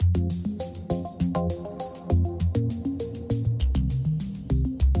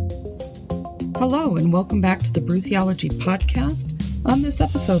Hello, and welcome back to the Brew Theology Podcast. On this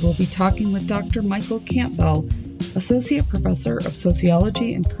episode, we'll be talking with Dr. Michael Campbell, Associate Professor of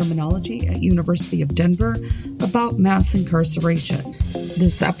Sociology and Criminology at University of Denver, about mass incarceration.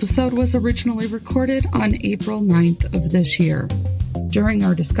 This episode was originally recorded on April 9th of this year. During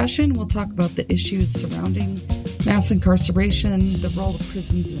our discussion, we'll talk about the issues surrounding mass incarceration, the role of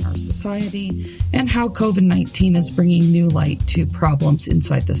prisons in our society, and how COVID-19 is bringing new light to problems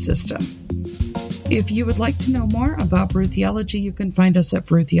inside the system. If you would like to know more about Brew Theology, you can find us at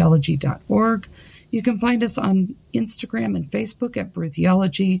brewtheology.org. You can find us on Instagram and Facebook at Brew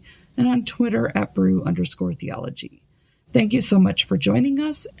Theology, and on Twitter at Brew_Theology. Thank you so much for joining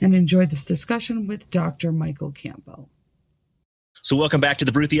us, and enjoy this discussion with Dr. Michael Campbell. So welcome back to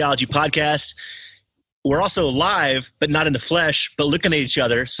the Brew Theology Podcast. We're also live, but not in the flesh, but looking at each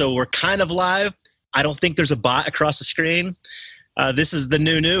other. So we're kind of live. I don't think there's a bot across the screen. This is the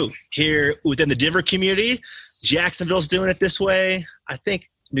new here within the Denver community. Jacksonville's doing it this way. I think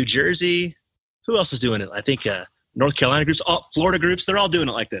New Jersey. Who else is doing it? I think North Carolina groups, Florida groups, they're all doing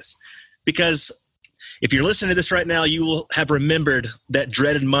it like this. Because if you're listening to this right now, you will have remembered that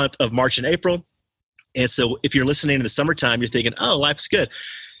dreaded month of March and April. And so if you're listening in the summertime, you're thinking, oh, life's good.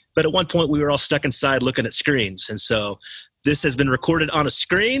 But at one point, we were all stuck inside looking at screens. And so this has been recorded on a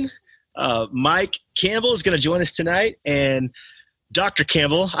screen. Mike Campbell is going to join us tonight. And Dr.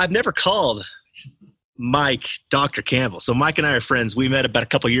 Campbell, I've never called Mike Dr. Campbell. So Mike and I are friends. We met about a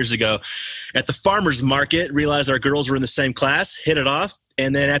couple years ago at the farmer's market, realized our girls were in the same class, hit it off.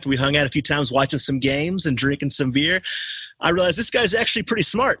 And then after we hung out a few times watching some games and drinking some beer, I realized this guy's actually pretty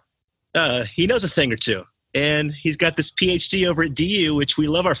smart. He knows a thing or two. And he's got this PhD over at DU, which we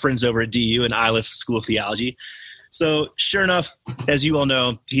love our friends over at DU and Iliff School of Theology. So sure enough, as you all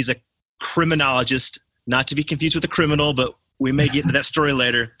know, he's a criminologist, not to be confused with a criminal, but we may get into that story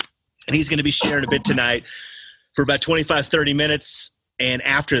later. And he's going to be sharing a bit tonight for about 25, 30 minutes. And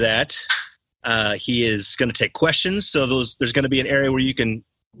after that, he is going to take questions. So there's going to be an area where you can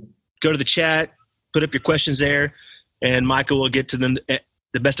go to the chat, put up your questions there, and Michael will get to them at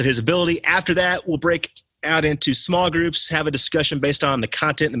the best of his ability. After that, we'll break out into small groups, have a discussion based on the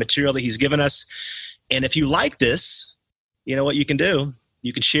content and the material that he's given us. And if you like this, you know what you can do?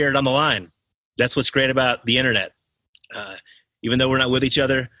 You can share it on the line. That's what's great about the internet. Even though we're not with each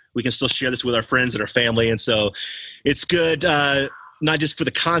other, we can still share this with our friends and our family. And so it's good, not just for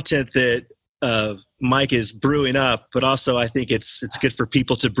the content that Mike is brewing up, but also I think it's good for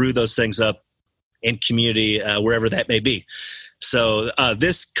people to brew those things up in community, wherever that may be. So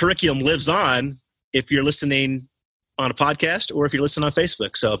this curriculum lives on if you're listening on a podcast or if you're listening on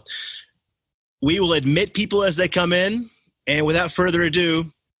Facebook. So we will admit people as they come in. And without further ado,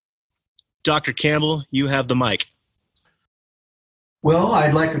 Dr. Campbell, you have the mic. Well,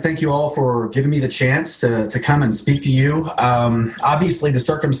 I'd like to thank you all for giving me the chance to come and speak to you. Obviously, the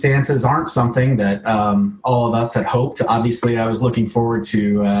circumstances aren't something that all of us had hoped. Obviously, I was looking forward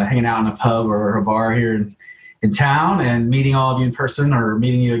to hanging out in a pub or a bar here in town and meeting all of you in person, or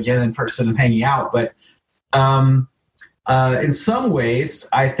meeting you again in person and hanging out. But in some ways,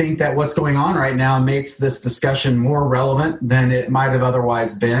 I think that what's going on right now makes this discussion more relevant than it might have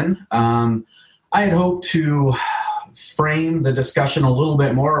otherwise been. I had hoped to frame the discussion a little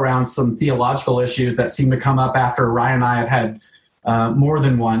bit more around some theological issues that seem to come up after Ryan and I have had more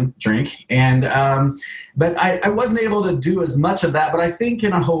than one drink. And but I wasn't able to do as much of that, but I think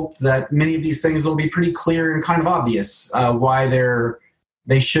in a hope that many of these things will be pretty clear and kind of obvious why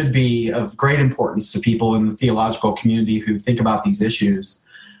they should be of great importance to people in the theological community who think about these issues.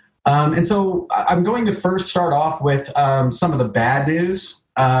 And so I'm going to first start off with some of the bad news.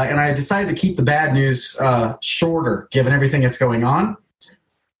 And I decided to keep the bad news shorter, given everything that's going on,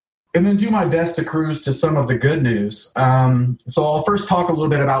 and then do my best to cruise to some of the good news. So I'll first talk a little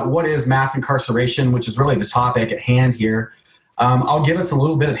bit about what is mass incarceration, which is really the topic at hand here. I'll give us a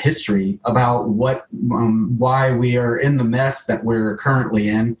little bit of history about why we are in the mess that we're currently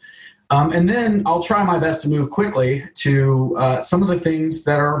in. And then I'll try my best to move quickly to some of the things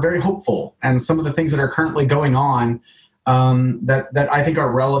that are very hopeful and some of the things that are currently going on that I think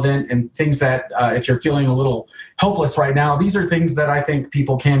are relevant, and things that if you're feeling a little helpless right now, these are things that I think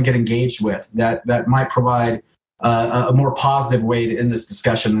people can get engaged with that might provide a more positive way to end this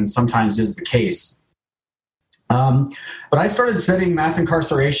discussion than sometimes is the case. But I started studying mass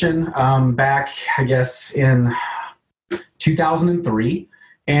incarceration back, I guess, in 2003.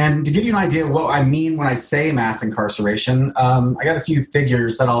 And to give you an idea of what I mean when I say mass incarceration, I got a few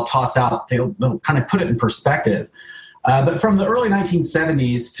figures that I'll toss out. They'll kind of put it in perspective. But from the early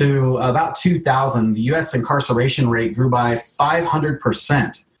 1970s to about 2000, the U.S. incarceration rate grew by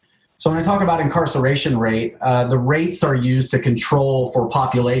 500%. So when I talk about incarceration rate, the rates are used to control for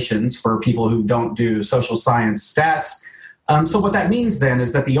populations for people who don't do social science stats. So what that means then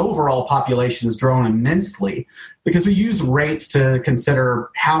is that the overall population has grown immensely because we use rates to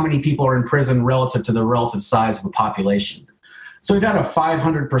consider how many people are in prison relative to the relative size of the population. So we've had a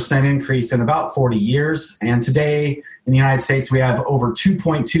 500% increase in about 40 years. And today in the United States, we have over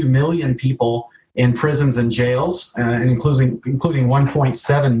 2.2 million people in prisons and jails, and including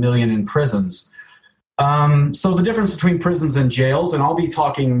 1.7 million in prisons. So the difference between prisons and jails, and I'll be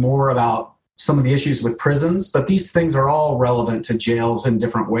talking more about some of the issues with prisons, but these things are all relevant to jails in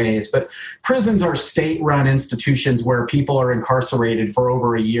different ways. But prisons are state-run institutions where people are incarcerated for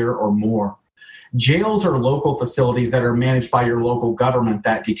over a year or more. Jails are local facilities that are managed by your local government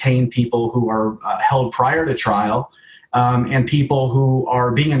that detain people who are held prior to trial, and people who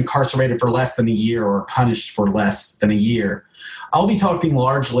are being incarcerated for less than a year or punished for less than a year. I'll be talking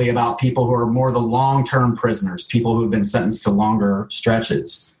largely about people who are more the long-term prisoners, people who have been sentenced to longer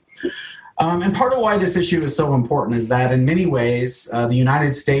stretches. And part of why this issue is so important is that in many ways, the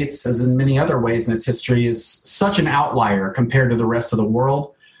United States, as in many other ways in its history, is such an outlier compared to the rest of the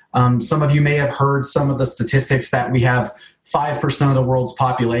world. Some of you may have heard some of the statistics that we have 5% of the world's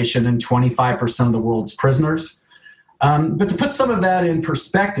population and 25% of the world's prisoners. But to put some of that in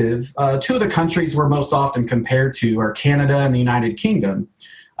perspective, two of the countries we're most often compared to are Canada and the United Kingdom,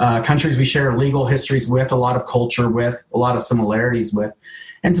 countries we share legal histories with, a lot of culture with, a lot of similarities with.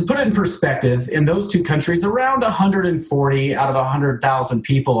 And to put it in perspective, in those two countries, around 140 out of 100,000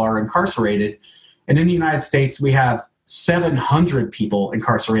 people are incarcerated. And in the United States, we have 700 people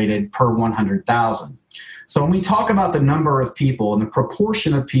incarcerated per 100,000. So when we talk about the number of people and the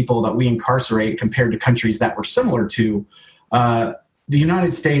proportion of people that we incarcerate compared to countries that we're similar to, the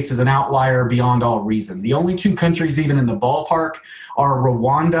United States is an outlier beyond all reason. The only two countries even in the ballpark are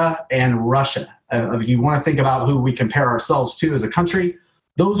Rwanda and Russia. If you want to think about who we compare ourselves to as a country,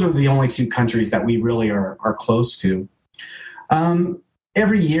 those are the only two countries that we really are close to.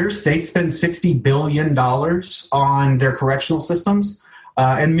 Every year, states spend $60 billion on their correctional systems.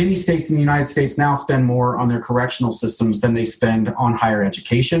 And many states in the United States now spend more on their correctional systems than they spend on higher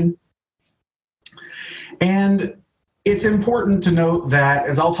education. And it's important to note that,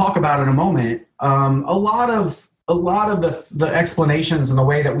 as I'll talk about in a moment, a lot of the explanations and the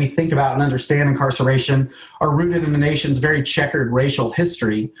way that we think about and understand incarceration are rooted in the nation's very checkered racial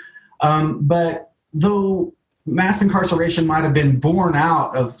history. But though mass incarceration might have been born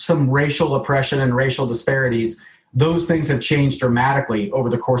out of some racial oppression and racial disparities, those things have changed dramatically over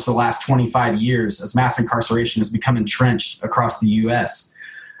the course of the last 25 years as mass incarceration has become entrenched across the U.S.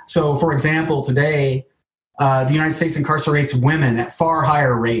 So, for example, today, the United States incarcerates women at far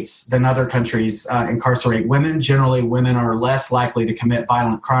higher rates than other countries incarcerate women. Generally, women are less likely to commit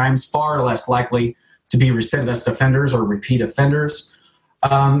violent crimes, far less likely to be recidivist offenders or repeat offenders.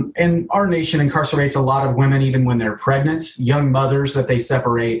 And our nation incarcerates a lot of women even when they're pregnant, young mothers that they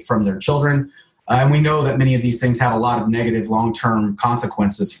separate from their children. And we know that many of these things have a lot of negative long-term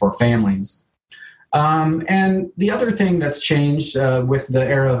consequences for families. And the other thing that's changed with the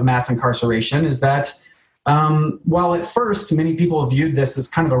era of mass incarceration is that while at first many people viewed this as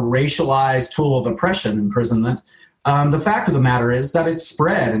kind of a racialized tool of oppression, imprisonment, the fact of the matter is that it's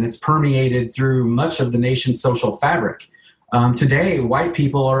spread and it's permeated through much of the nation's social fabric. Today, white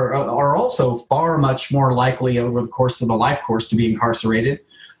people are also far much more likely over the course of a life course to be incarcerated.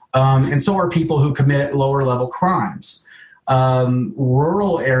 And so are people who commit lower level crimes.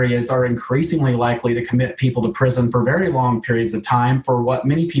 Rural areas are increasingly likely to commit people to prison for very long periods of time for what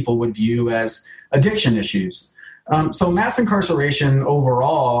many people would view as addiction issues. So mass incarceration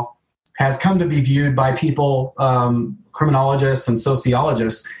overall has come to be viewed by people, criminologists and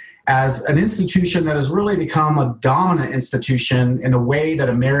sociologists, as an institution that has really become a dominant institution in the way that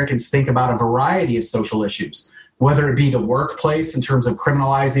Americans think about a variety of social issues, whether it be the workplace in terms of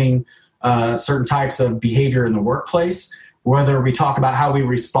criminalizing certain types of behavior in the workplace, whether we talk about how we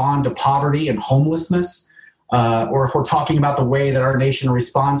respond to poverty and homelessness, or if we're talking about the way that our nation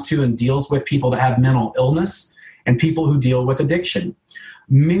responds to and deals with people that have mental illness and people who deal with addiction.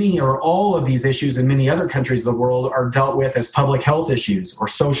 Many or all of these issues in many other countries of the world are dealt with as public health issues or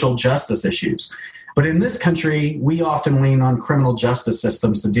social justice issues. But in this country, we often lean on criminal justice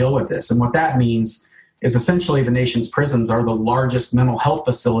systems to deal with this. And what that means is essentially the nation's prisons are the largest mental health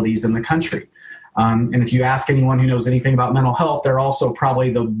facilities in the country. And if you ask anyone who knows anything about mental health, they're also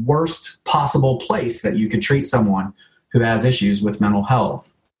probably the worst possible place that you could treat someone who has issues with mental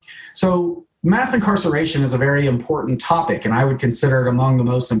health. So mass incarceration is a very important topic, and I would consider it among the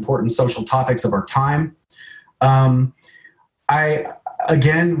most important social topics of our time. I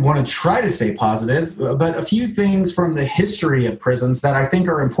again, want to try to stay positive, but a few things from the history of prisons that I think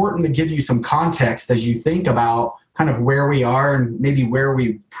are important to give you some context as you think about kind of where we are and maybe where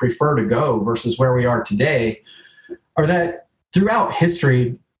we prefer to go versus where we are today, are that throughout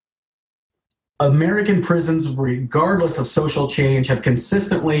history, American prisons, regardless of social change, have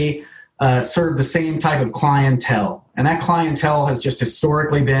consistently served the same type of clientele. And that clientele has just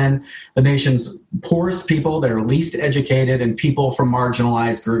historically been the nation's poorest people, that are least educated, and people from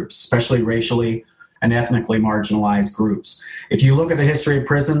marginalized groups, especially racially and ethnically marginalized groups. If you look at the history of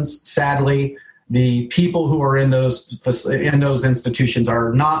prisons, sadly, the people who are in those institutions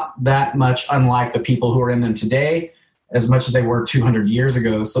are not that much unlike the people who are in them today, as much as they were 200 years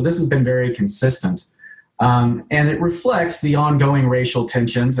ago. So this has been very consistent. And it reflects the ongoing racial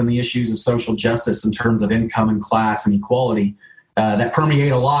tensions and the issues of social justice in terms of income and class and equality that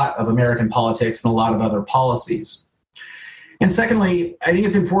permeate a lot of American politics and a lot of other policies. And secondly, I think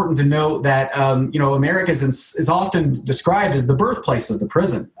it's important to note that, America is often described as the birthplace of the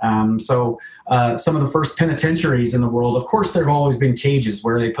prison. So some of the first penitentiaries in the world, of course, there have always been cages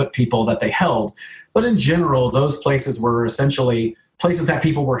where they put people that they held. But in general, those places were essentially places that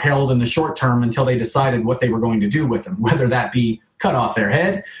people were held in the short term until they decided what they were going to do with them, whether that be cut off their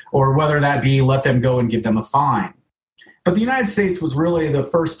head or whether that be let them go and give them a fine. But the United States was really the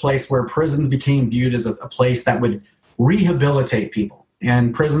first place where prisons became viewed as a place that would rehabilitate people.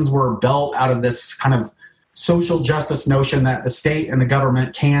 And prisons were built out of this kind of social justice notion that the state and the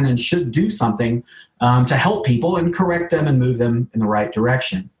government can and should do something to help people and correct them and move them in the right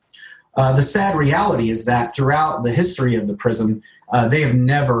direction. The sad reality is that throughout the history of the prison, they have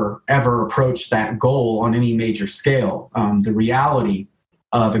never, ever approached that goal on any major scale. The reality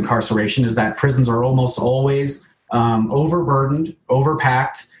of incarceration is that prisons are almost always overburdened,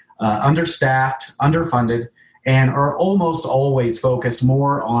 overpacked, understaffed, underfunded, and are almost always focused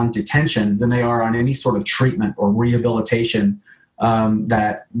more on detention than they are on any sort of treatment or rehabilitation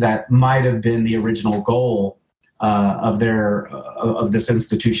that might have been the original goal of this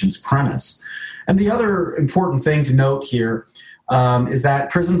institution's premise. And the other important thing to note here is that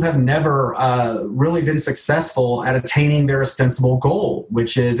prisons have never really been successful at attaining their ostensible goal,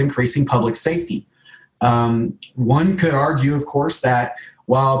 which is increasing public safety. One could argue, of course, that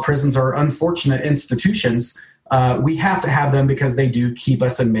while prisons are unfortunate institutions, we have to have them because they do keep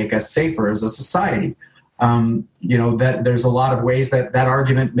us and make us safer as a society. That there's a lot of ways that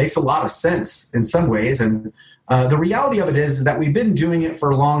argument makes a lot of sense in some ways. And the reality of it is that we've been doing it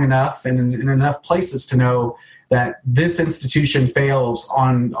for long enough and in enough places to know that this institution fails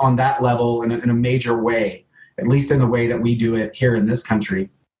on that level in a major way, at least in the way that we do it here in this country.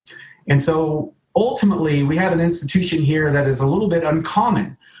 And so ultimately, we have an institution here that is a little bit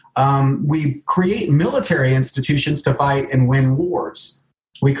uncommon. We create military institutions to fight and win wars.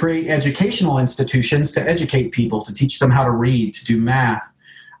 We create educational institutions to educate people, to teach them how to read, to do math.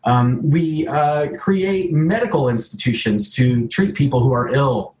 We create medical institutions to treat people who are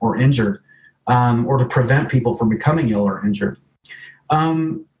ill or injured, or to prevent people from becoming ill or injured. Let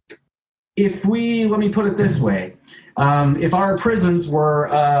me put it this way. If our prisons were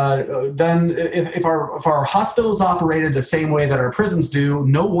done, if our hospitals operated the same way that our prisons do,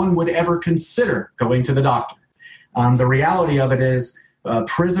 no one would ever consider going to the doctor. The reality of it is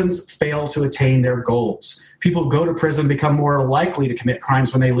prisons fail to attain their goals. People who go to prison become more likely to commit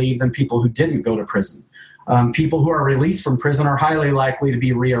crimes when they leave than people who didn't go to prison. People who are released from prison are highly likely to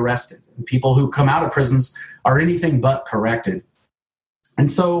be rearrested. And people who come out of prisons are anything but corrected. And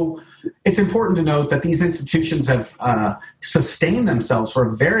so it's important to note that these institutions have sustained themselves for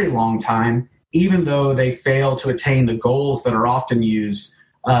a very long time, even though they fail to attain the goals that are often used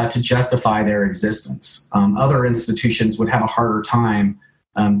to justify their existence. Other institutions would have a harder time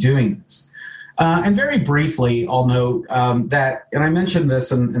doing this. And very briefly, I'll note that, and I mentioned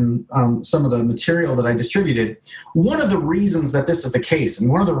this in some of the material that I distributed, one of the reasons that this is the case,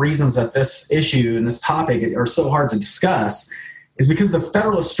 and one of the reasons that this issue and this topic are so hard to discuss, is because the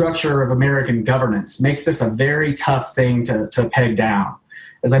federalist structure of American governance makes this a very tough thing to peg down.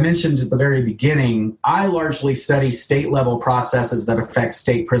 As I mentioned at the very beginning, I largely study state-level processes that affect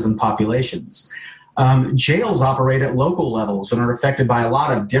state prison populations. Jails operate at local levels and are affected by a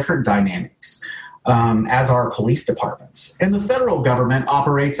lot of different dynamics, as are police departments. And the federal government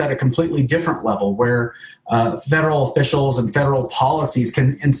operates at a completely different level, where federal officials and federal policies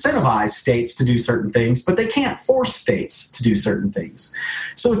can incentivize states to do certain things, but they can't force states to do certain things.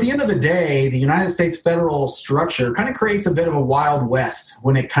 So at the end of the day, the United States federal structure kind of creates a bit of a Wild West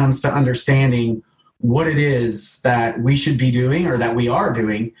when it comes to understanding what it is that we should be doing or that we are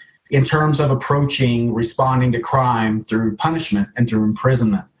doing in terms of responding to crime through punishment and through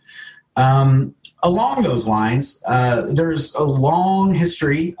imprisonment. Along those lines, there's a long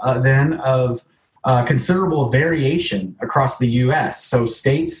history then of considerable variation across the U.S. So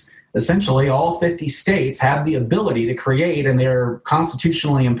states, essentially all 50 states, have the ability to create, and they're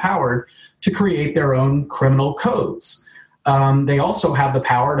constitutionally empowered to create their own criminal codes. They also have the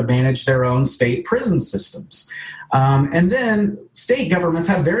power to manage their own state prison systems. And then state governments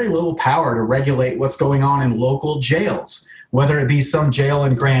have very little power to regulate what's going on in local jails, whether it be some jail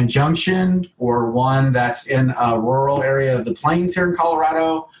in Grand Junction or one that's in a rural area of the Plains here in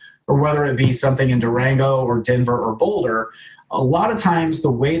Colorado, or whether it be something in Durango or Denver or Boulder. A lot of times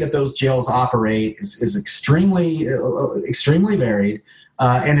the way that those jails operate is extremely varied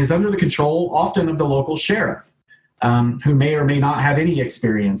and is under the control often of the local sheriff, who may or may not have any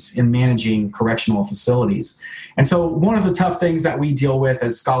experience in managing correctional facilities. And so one of the tough things that we deal with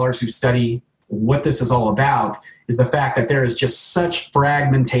as scholars who study what this is all about is the fact that there is just such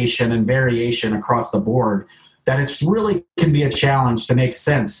fragmentation and variation across the board that it's really can be a challenge to make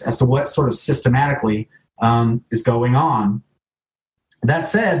sense as to what sort of systematically is going on. That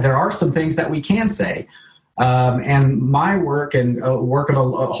said, there are some things that we can say. And my work and work of a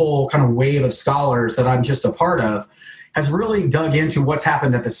whole kind of wave of scholars that I'm just a part of has really dug into what's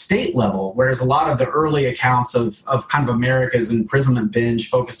happened at the state level, whereas a lot of the early accounts of kind of America's imprisonment binge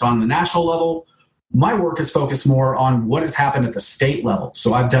focused on the national level. My work is focused more on what has happened at the state level.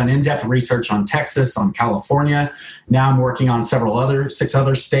 So I've done in-depth research on Texas, on California. Now I'm working on six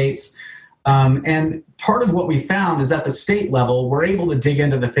other states. And part of what we found is that the state level, we're able to dig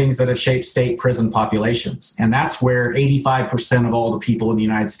into the things that have shaped state prison populations. And that's where 85% of all the people in the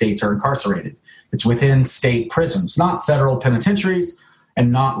United States are incarcerated. It's within state prisons, not federal penitentiaries and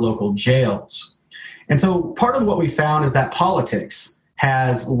not local jails. And so part of what we found is that politics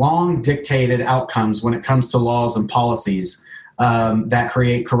has long dictated outcomes when it comes to laws and policies that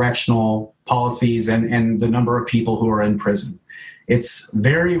create correctional policies and the number of people who are in prison. It's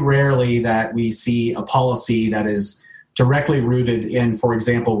very rarely that we see a policy that is directly rooted in, for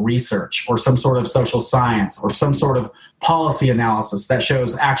example, research or some sort of social science or some sort of policy analysis that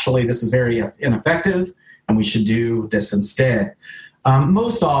shows actually this is very ineffective and we should do this instead.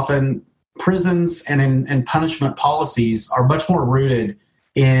 Most often, prisons and punishment policies are much more rooted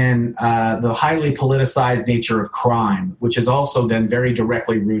in the highly politicized nature of crime, which is also then very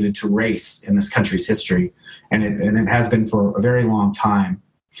directly rooted to race in this country's history, and it has been for a very long time.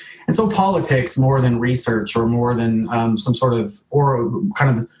 And so politics, more than research or more than some sort of or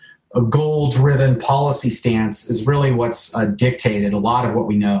kind of a goal-driven policy stance, is really what's dictated a lot of what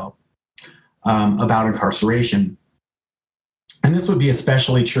we know about incarceration. And this would be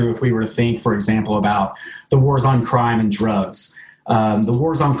especially true if we were to think, for example, about the wars on crime and drugs. The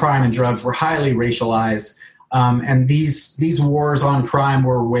wars on crime and drugs were highly racialized, and these wars on crime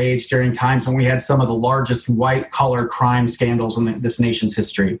were waged during times when we had some of the largest white-collar crime scandals in this nation's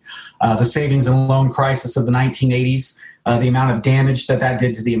history. The savings and loan crisis of the 1980s, the amount of damage that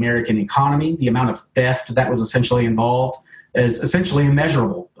did to the American economy, the amount of theft that was essentially involved is essentially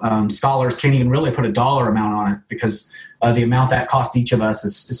immeasurable. Scholars can't even really put a dollar amount on it because the amount that cost each of us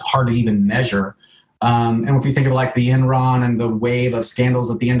is hard to even measure. And if you think of like the Enron and the wave of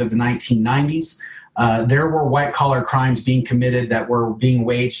scandals at the end of the 1990s, there were white-collar crimes being committed that were being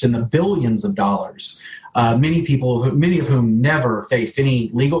waged in the billions of dollars. Many of whom never faced any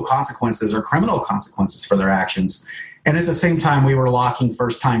legal consequences or criminal consequences for their actions. And at the same time, we were locking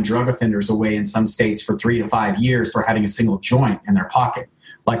first-time drug offenders away in some states for 3 to 5 years for having a single joint in their pocket,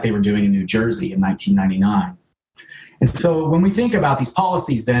 like they were doing in New Jersey in 1999. And so when we think about these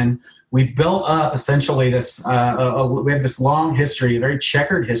policies, then we've built up essentially this, we have this long history, a very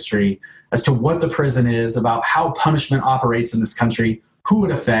checkered history as to what the prison is, about how punishment operates in this country, who it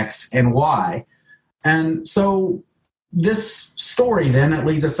affects, and why. And so this story then that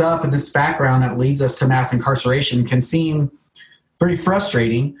leads us up, and this background that leads us to mass incarceration can seem very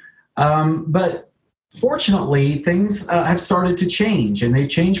frustrating. But fortunately, things have started to change, and they've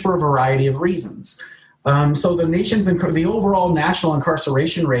changed for a variety of reasons. So the overall national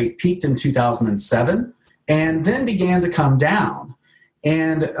incarceration rate peaked in 2007 and then began to come down.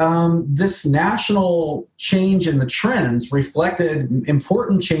 And this national change in the trends reflected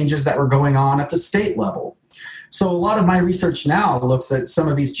important changes that were going on at the state level. So a lot of my research now looks at some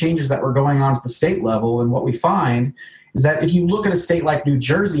of these changes that were going on at the state level. And what we find is that if you look at a state like New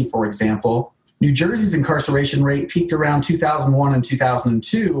Jersey, for example, New Jersey's incarceration rate peaked around 2001 and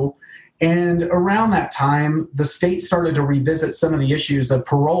 2002. And around that time, the state started to revisit some of the issues of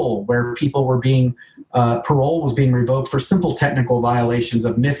parole, where people were being parole was being revoked for simple technical violations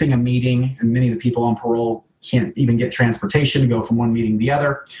of missing a meeting, and many of the people on parole can't even get transportation to go from one meeting to the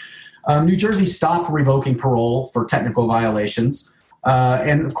other. New Jersey stopped revoking parole for technical violations.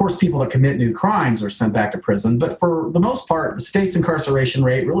 And of course, people that commit new crimes are sent back to prison. But for the most part, the state's incarceration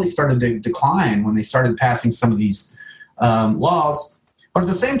rate really started to decline when they started passing some of these laws. But at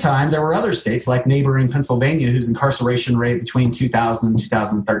the same time, there were other states like neighboring Pennsylvania, whose incarceration rate between 2000 and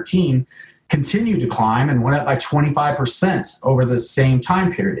 2013 continued to climb and went up by 25% over the same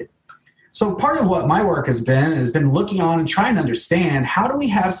time period. So part of what my work has been looking on and trying to understand, how do we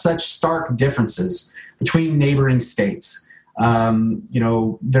have such stark differences between neighboring states?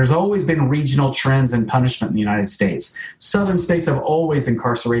 There's always been regional trends in punishment in the United States. Southern states have always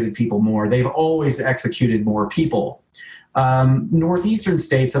incarcerated people more. They've always executed more people. Northeastern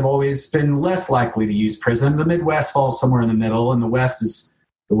states have always been less likely to use prison. The Midwest falls somewhere in the middle, and the West is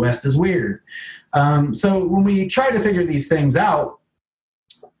weird. So when we try to figure these things out,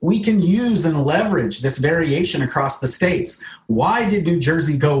 we can use and leverage this variation across the states. Why did New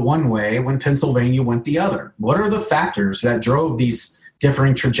Jersey go one way when Pennsylvania went the other? What are the factors that drove these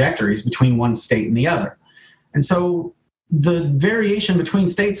differing trajectories between one state and the other? And so the variation between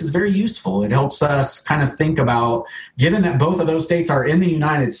states is very useful. It helps us kind of think about, given that both of those states are in the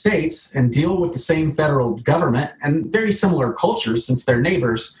United States and deal with the same federal government and very similar cultures since they're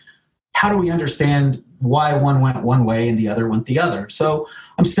neighbors, how do we understand why one went one way and the other went the other? So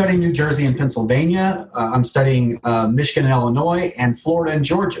I'm studying New Jersey and Pennsylvania. I'm studying Michigan and Illinois, and Florida and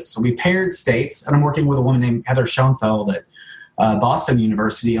Georgia. So we paired states, and I'm working with a woman named Heather Schoenfeld at Boston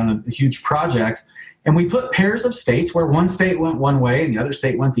University on a huge project. And we put pairs of states where one state went one way and the other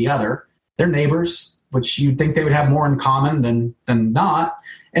state went the other. They're neighbors, which you'd think they would have more in common than not,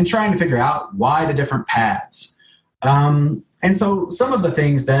 and trying to figure out why the different paths. And so some of the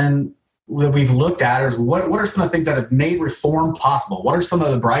things then that we've looked at is what are some of the things that have made reform possible? What are some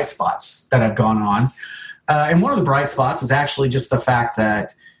of the bright spots that have gone on? And one of the bright spots is actually just the fact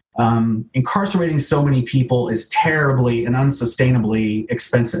that incarcerating so many people is terribly and unsustainably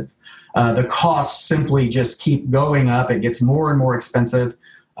expensive. The costs simply just keep going up. It gets more and more expensive.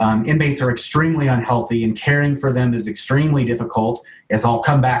 Inmates are extremely unhealthy, and caring for them is extremely difficult, as I'll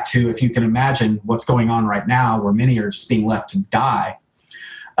come back to if you can imagine what's going on right now, where many are just being left to die.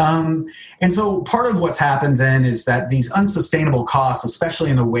 And so part of what's happened then is that these unsustainable costs,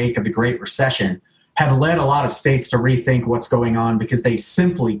 especially in the wake of the Great Recession, have led a lot of states to rethink what's going on, because they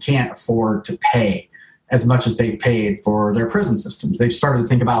simply can't afford to pay as much as they've paid for their prison systems. They've started to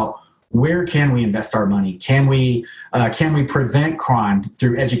think about, where can we invest our money? Can we prevent crime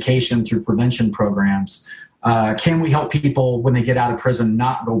through education, through prevention programs? Can we help people when they get out of prison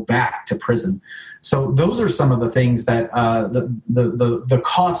not go back to prison? So those are some of the things that the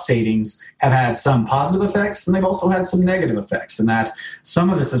cost savings have had some positive effects, and they've also had some negative effects. And that some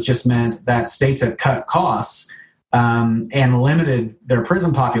of this has just meant that states have cut costs and limited their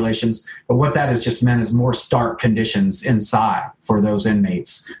prison populations. But what that has just meant is more stark conditions inside for those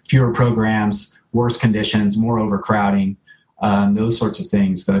inmates, fewer programs, worse conditions, more overcrowding, those sorts of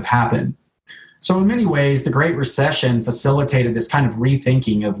things that have happened. So in many ways, the Great Recession facilitated this kind of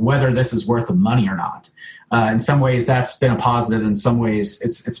rethinking of whether this is worth the money or not. In some ways, that's been a positive. In some ways,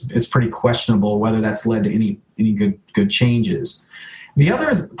 it's pretty questionable whether that's led to any good changes. The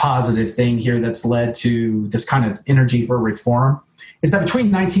other positive thing here that's led to this kind of energy for reform is that between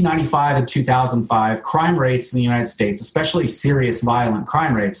 1995 and 2005, crime rates in the United States, especially serious violent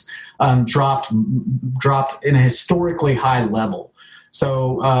crime rates, dropped in a historically high level.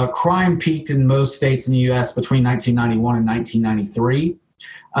 So crime peaked in most states in the U.S. between 1991 and 1993.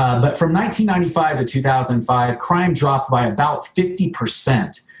 But from 1995 to 2005, crime dropped by about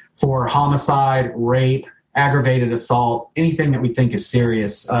 50% for homicide, rape, aggravated assault, anything that we think is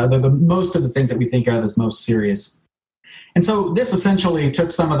serious. Most of the things that we think of as most serious. And so this essentially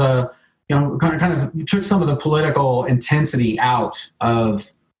took some of the, took some of the political intensity out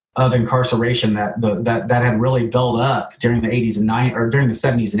of incarceration that had really built up during the 80s and 90s, or during the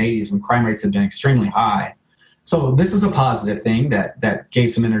 70s and 80s, when crime rates had been extremely high. So this is a positive thing that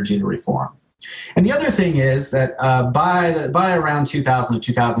gave some energy to reform. And the other thing is that by around 2000 to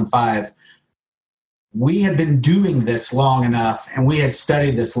 2005, we had been doing this long enough, and we had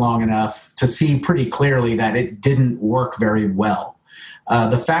studied this long enough to see pretty clearly that it didn't work very well.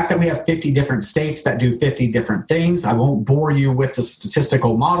 The fact that we have 50 different states that do 50 different things, I won't bore you with the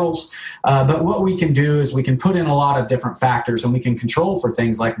statistical models, but what we can do is we can put in a lot of different factors, and we can control for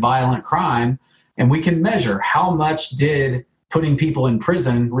things like violent crime, and we can measure how much did putting people in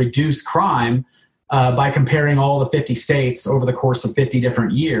prison reduce crime by comparing all the 50 states over the course of 50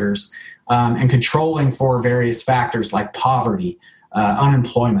 different years and controlling for various factors like poverty,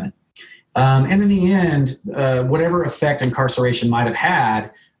 unemployment. And in the end, whatever effect incarceration might have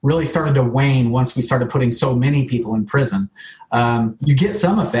had really started to wane once we started putting so many people in prison. You get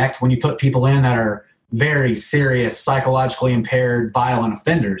some effect when you put people in that are very serious, psychologically impaired, violent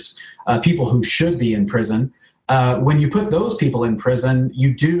offenders, people who should be in prison. When you put those people in prison,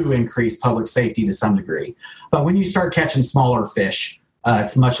 you do increase public safety to some degree. But when you start catching smaller fish,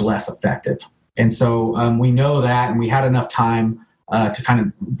 it's much less effective. And so we know that, and we had enough time to kind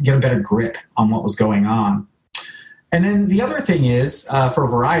of get a better grip on what was going on. And then the other thing is, for a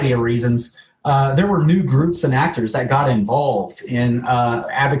variety of reasons, there were new groups and actors that got involved in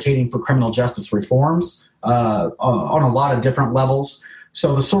advocating for criminal justice reforms on a lot of different levels.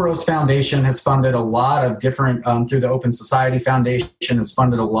 So the Soros Foundation has funded a lot of different, through the Open Society Foundation, has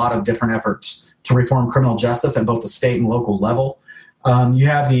funded a lot of different efforts to reform criminal justice at both the state and local level. You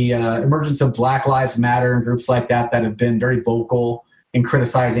have the emergence of Black Lives Matter and groups like that have been very vocal in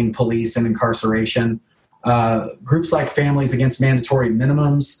criticizing police and incarceration. Groups like Families Against Mandatory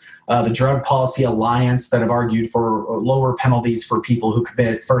Minimums, the Drug Policy Alliance that have argued for lower penalties for people who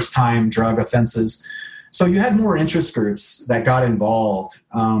commit first-time drug offenses. So you had more interest groups that got involved.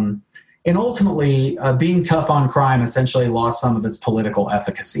 And ultimately, being tough on crime essentially lost some of its political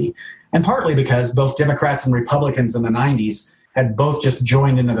efficacy. And partly because both Democrats and Republicans in the 90s had both just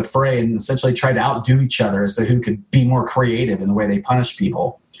joined into the fray and essentially tried to outdo each other as to who could be more creative in the way they punished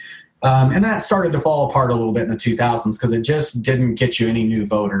people. And that started to fall apart a little bit in the 2000s because it just didn't get you any new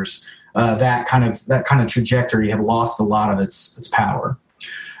voters. That kind of trajectory had lost a lot of its power.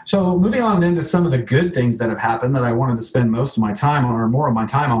 So moving on then to some of the good things that have happened that I wanted to spend most of my time on, or more of my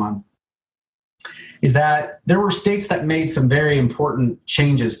time on, is that there were states that made some very important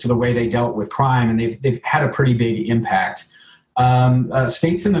changes to the way they dealt with crime, and they've had a pretty big impact.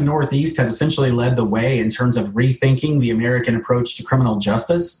 States in the Northeast have essentially led the way in terms of rethinking the American approach to criminal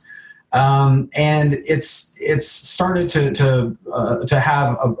justice. And it's started to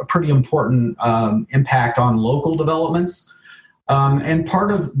have a pretty important impact on local developments. And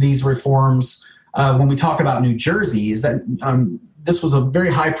part of these reforms, when we talk about New Jersey, is that this was a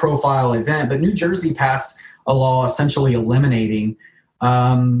very high-profile event, but New Jersey passed a law essentially eliminating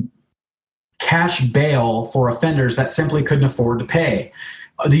cash bail for offenders that simply couldn't afford to pay.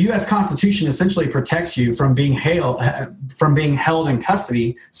 The U.S. Constitution essentially protects you from being held in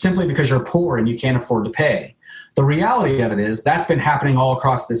custody simply because you're poor and you can't afford to pay. The reality of it is that's been happening all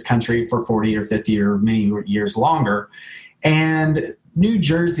across this country for 40 or 50 or many years longer. And New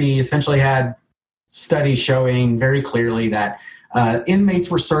Jersey essentially had studies showing very clearly that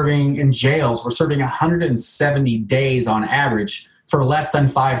inmates were serving in jails, were serving 170 days on average for less than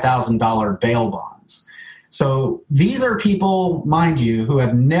 $5,000 bail bonds. So these are people, mind you, who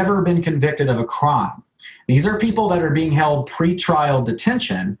have never been convicted of a crime. These are people that are being held pre-trial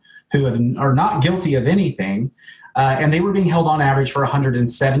detention who are not guilty of anything, and they were being held on average for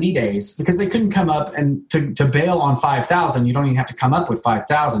 170 days because they couldn't come up and to bail on 5,000. You don't even have to come up with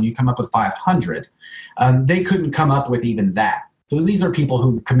 5,000. You come up with 500. They couldn't come up with even that. So these are people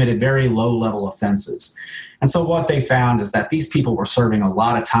who committed very low-level offenses. And so what they found is that these people were serving a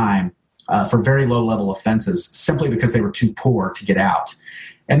lot of time for very low-level offenses simply because they were too poor to get out.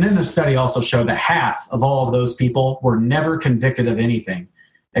 And then the study also showed that half of all of those people were never convicted of anything,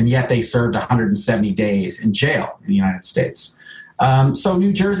 and yet they served 170 days in jail in the United States. So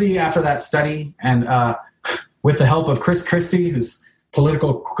New Jersey, after that study, and with the help of Chris Christie, whose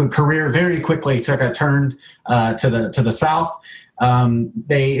political career very quickly took a turn to the south,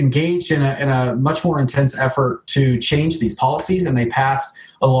 they engaged in a much more intense effort to change these policies, and they passed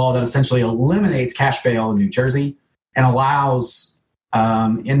a law that essentially eliminates cash bail in New Jersey and allows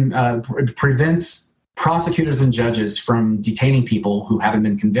prevents prosecutors and judges from detaining people who haven't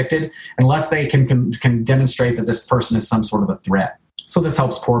been convicted unless they can demonstrate that this person is some sort of a threat. So this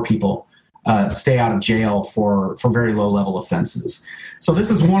helps poor people stay out of jail for very low-level offenses. So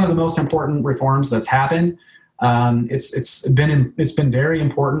this is one of the most important reforms that's happened. It's been very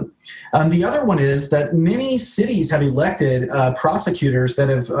important. The other one is that many cities have elected prosecutors that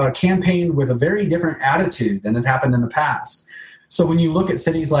have campaigned with a very different attitude than had happened in the past. So when you look at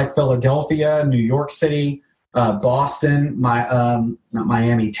cities like Philadelphia, New York City, Boston, not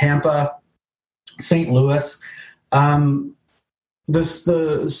Miami, Tampa, St. Louis, the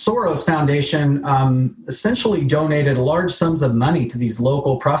Soros Foundation essentially donated large sums of money to these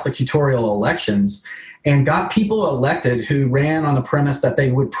local prosecutorial elections. and got people elected who ran on the premise that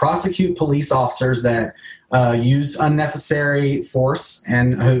they would prosecute police officers that used unnecessary force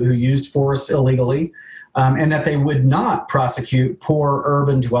and who used force illegally, and that they would not prosecute poor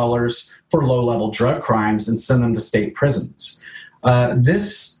urban dwellers for low-level drug crimes and send them to state prisons.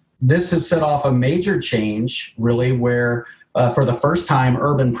 This has set off a major change, really, where for the first time,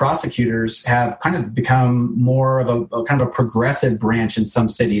 urban prosecutors have kind of become more of a kind of a progressive branch in some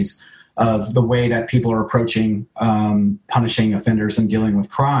cities of the way that people are approaching punishing offenders and dealing with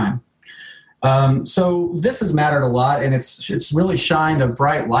crime. So this has mattered a lot, and it's really shined a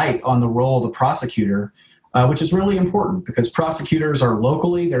bright light on the role of the prosecutor, which is really important because prosecutors are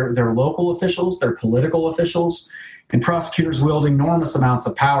they're local officials, they're political officials, and prosecutors wield enormous amounts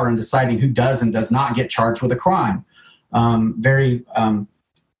of power in deciding who does and does not get charged with a crime.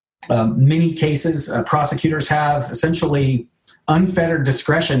 Many cases, prosecutors have essentially unfettered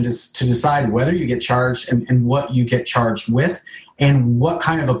discretion to decide whether you get charged and what you get charged with and what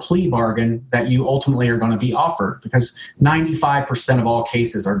kind of a plea bargain that you ultimately are going to be offered, because 95% of all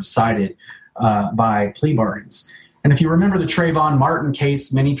cases are decided by plea bargains. And if you remember the Trayvon Martin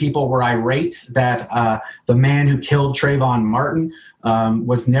case, many people were irate that the man who killed Trayvon Martin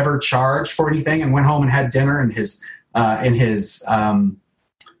was never charged for anything and went home and had dinner in his own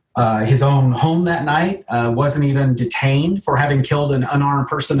home that night, wasn't even detained for having killed an unarmed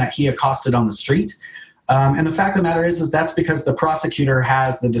person that he accosted on the street. And the fact of the matter is that's because the prosecutor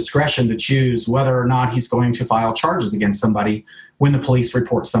has the discretion to choose whether or not he's going to file charges against somebody when the police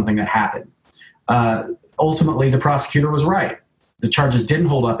report something that happened. Ultimately, the prosecutor was right. The charges didn't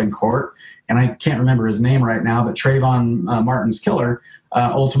hold up in court, and I can't remember his name right now, but Trayvon Martin's killer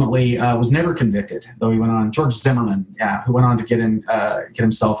ultimately was never convicted, though he went on, George Zimmerman, who went on to get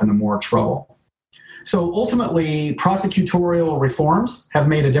himself into more trouble. So ultimately, prosecutorial reforms have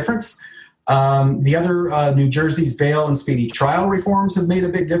made a difference. The other New Jersey's bail and speedy trial reforms have made a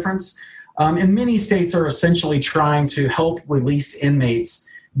big difference. And many states are essentially trying to help released inmates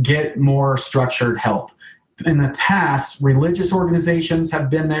get more structured help. In the past, religious organizations have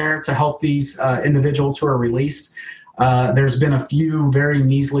been there to help these individuals who are released. There's been a few very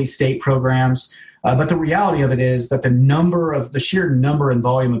measly state programs, but the reality of it is that the sheer number and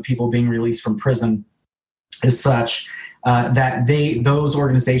volume of people being released from prison is such that those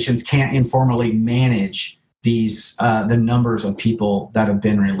organizations can't informally manage the numbers of people that have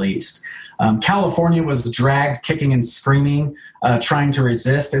been released. California was dragged kicking and screaming, trying to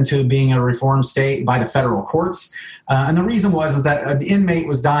resist into being a reform state by the federal courts. And the reason was that an inmate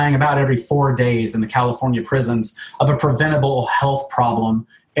was dying about every 4 days in the California prisons of a preventable health problem,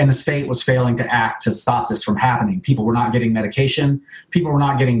 and the state was failing to act to stop this from happening. People were not getting medication, people were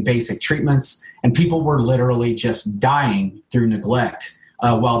not getting basic treatments, and people were literally just dying through neglect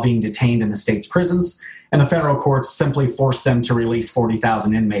while being detained in the state's prisons. And the federal courts simply forced them to release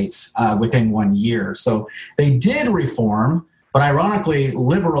 40,000 inmates within 1 year. So they did reform, but ironically,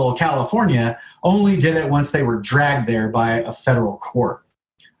 liberal California only did it once they were dragged there by a federal court.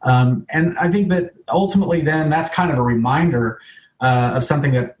 And I think that ultimately then that's kind of a reminder of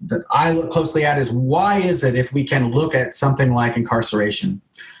something that I look closely at is why is it if we can look at something like incarceration,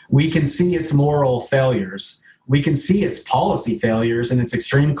 we can see its moral failures, we can see its policy failures and its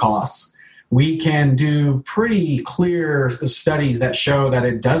extreme costs. We can do pretty clear studies that show that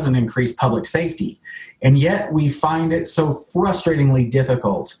it doesn't increase public safety. And yet we find it so frustratingly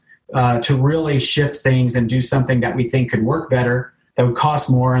difficult to really shift things and do something that we think could work better, that would cost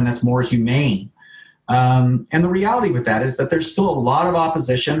more, and that's more humane. And the reality with that is that there's still a lot of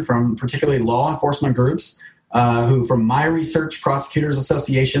opposition from particularly law enforcement groups who, from my research, prosecutors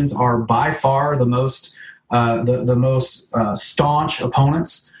associations are by far the most staunch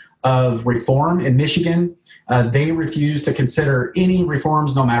opponents of reform. In Michigan, they refuse to consider any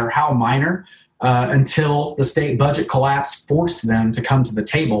reforms, no matter how minor, until the state budget collapse forced them to come to the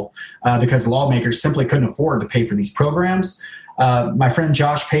table because lawmakers simply couldn't afford to pay for these programs. My friend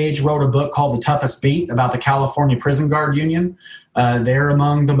Josh Page wrote a book called The Toughest Beat about the California Prison Guard Union. They're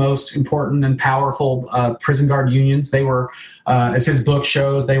among the most important and powerful prison guard unions. They were, as his book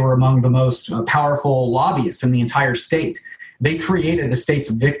shows, they were among the most powerful lobbyists in the entire state. They created the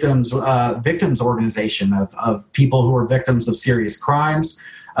state's victims organization of people who are victims of serious crimes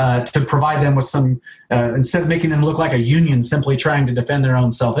to provide them with some, instead of making them look like a union simply trying to defend their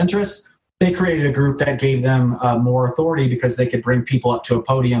own self-interest, they created a group that gave them more authority because they could bring people up to a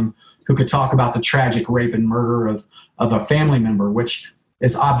podium who could talk about the tragic rape and murder of a family member, which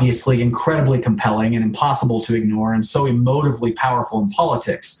is obviously incredibly compelling and impossible to ignore and so emotively powerful in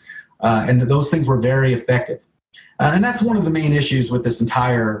politics. And those things were very effective. And that's one of the main issues with this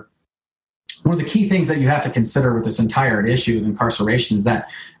entire one of the key things that you have to consider with this entire issue of incarceration is that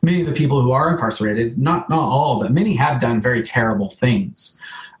many of the people who are incarcerated, not all, but many have done very terrible things.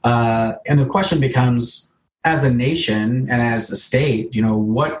 And the question becomes, as a nation and as a state,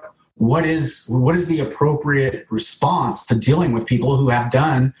 what is the appropriate response to dealing with people who have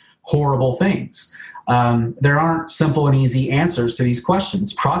done horrible things? There aren't simple and easy answers to these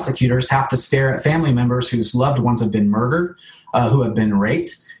questions. Prosecutors have to stare at family members whose loved ones have been murdered, who have been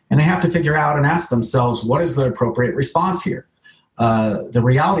raped, and they have to figure out and ask themselves, what is the appropriate response here? The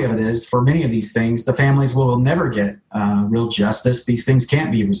reality of it is, for many of these things, the families will never get real justice. These things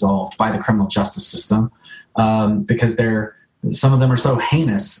can't be resolved by the criminal justice system because some of them are so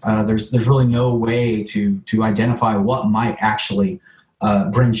heinous. There's really no way to identify what might actually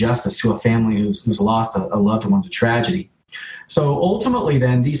bring justice to a family who's lost a loved one to tragedy. So ultimately,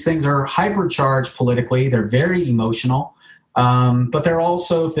 then, these things are hypercharged politically. They're very emotional. But there are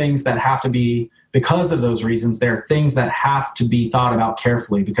also things that have to be, because of those reasons, there are things that have to be thought about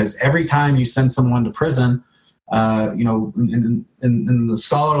carefully, because every time you send someone to prison, in the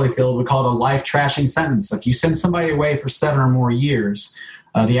scholarly field, we call it a life trashing sentence. Like, you send somebody away for 7 or more years,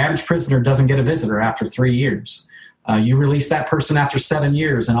 the average prisoner doesn't get a visitor after 3 years. You release that person after 7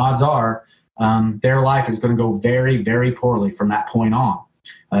 years, and odds are their life is going to go very, very poorly from that point on.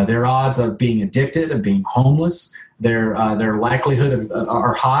 Their odds of being addicted, of being homeless, their likelihood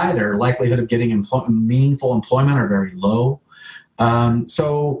are high. Their likelihood of getting meaningful employment are very low.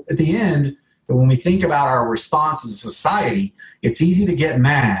 So at the end, when we think about our response as a society, it's easy to get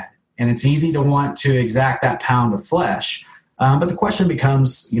mad and it's easy to want to exact that pound of flesh. But the question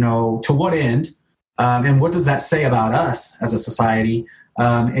becomes, to what end? And what does that say about us as a society?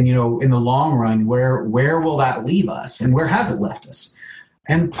 And in the long run, where will that leave us, and where has it left us?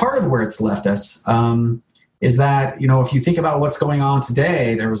 And part of where it's left us is that, if you think about what's going on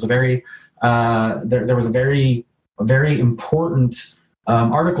today, there was a very important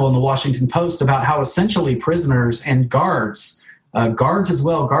article in the Washington Post about how essentially prisoners and guards as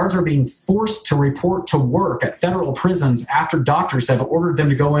well, guards are being forced to report to work at federal prisons after doctors have ordered them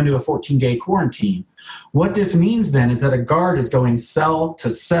to go into a 14-day quarantine. What this means then is that a guard is going cell to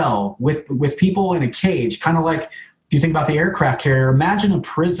cell with people in a cage, kind of like, if you think about the aircraft carrier, imagine a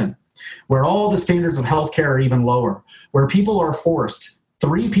prison where all the standards of healthcare are even lower, where people are forced,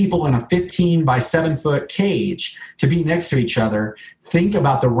 3 people in a 15 by 7 foot cage, to be next to each other. Think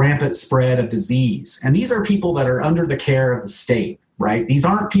about the rampant spread of disease. And these are people that are under the care of the state, right? These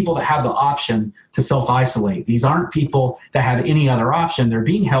aren't people that have the option to self-isolate. These aren't people that have any other option. They're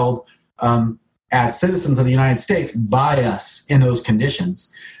being held as citizens of the United States by us in those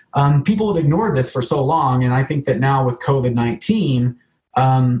conditions. People have ignored this for so long, and I think that now with COVID-19,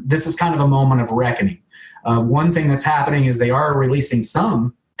 this is kind of a moment of reckoning. One thing that's happening is they are releasing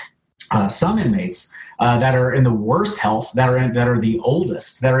some inmates that are in the worst health, that are the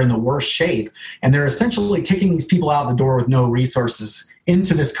oldest, that are in the worst shape, and they're essentially kicking these people out the door with no resources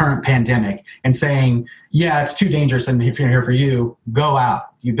into this current pandemic and saying, yeah, it's too dangerous, and if you're here for you, go out.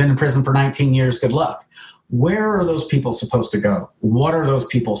 You've been in prison for 19 years, good luck. Where are those people supposed to go? What are those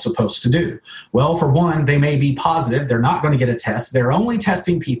people supposed to do? Well, for one, they may be positive. They're not going to get a test. They're only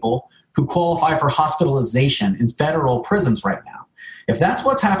testing people who qualify for hospitalization in federal prisons right now. If that's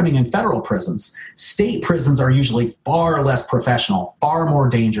what's happening in federal prisons, state prisons are usually far less professional, far more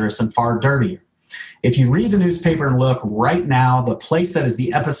dangerous, and far dirtier. If you read the newspaper and look right now, the place that is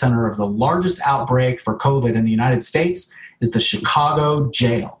the epicenter of the largest outbreak for COVID in the United States is the Chicago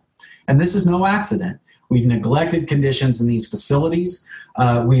jail. And this is no accident. We've neglected conditions in these facilities.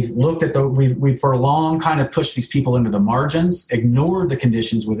 We've looked at we've for a long kind of pushed these people into the margins, ignored the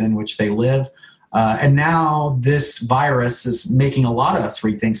conditions within which they live. And now this virus is making a lot of us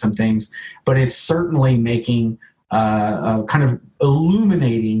rethink some things, but it's certainly making kind of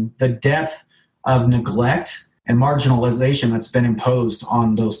illuminating the depth of neglect and marginalization that's been imposed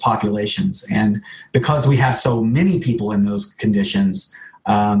on those populations. And because we have so many people in those conditions,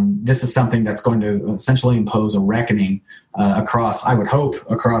 this is something that's going to essentially impose a reckoning across, I would hope,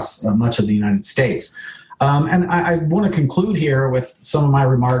 across much of the United States. And I want to conclude here with some of my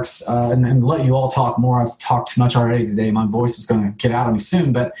remarks and let you all talk more. I've talked too much already today. My voice is going to get out of me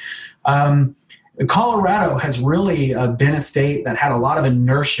soon. But Colorado has really been a state that had a lot of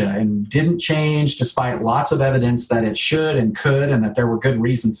inertia and didn't change despite lots of evidence that it should and could and that there were good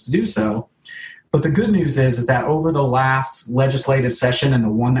reasons to do so. But the good news is that over the last legislative session and the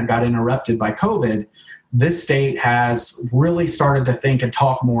one that got interrupted by COVID, this state has really started to think and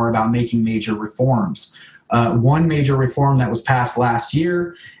talk more about making major reforms. One major reform that was passed last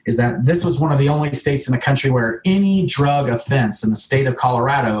year is that this was one of the only states in the country where any drug offense in the state of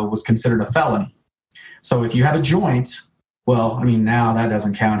Colorado was considered a felony. So if you have a joint, well, I mean, now that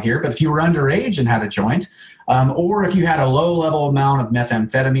doesn't count here, but if you were underage and had a joint, or if you had a low-level amount of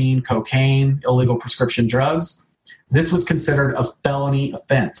methamphetamine, cocaine, illegal prescription drugs, this was considered a felony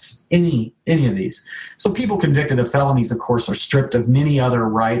offense, any of these. So people convicted of felonies, of course, are stripped of many other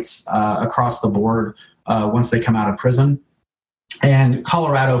rights across the board once they come out of prison. And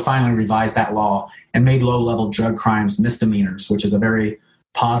Colorado finally revised that law and made low-level drug crimes misdemeanors, which is a very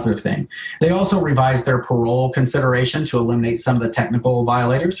positive thing. They also revised their parole consideration to eliminate some of the technical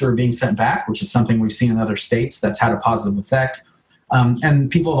violators who are being sent back, which is something we've seen in other states that's had a positive effect.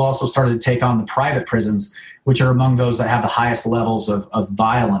 And people have also started to take on the private prisons, which are among those that have the highest levels of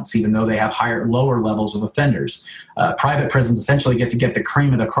violence, even though they have lower levels of offenders. Private prisons essentially get the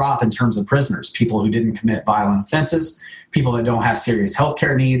cream of the crop in terms of prisoners, people who didn't commit violent offenses, people that don't have serious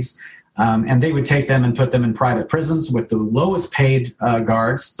healthcare needs. And they would take them and put them in private prisons with the lowest paid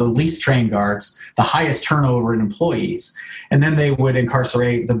guards, the least trained guards, the highest turnover in employees. And then they would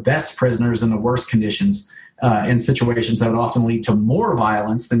incarcerate the best prisoners in the worst conditions in situations that would often lead to more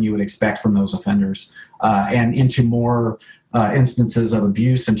violence than you would expect from those offenders, and into more instances of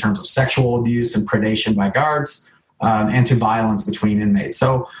abuse in terms of sexual abuse and predation by guards, and to violence between inmates.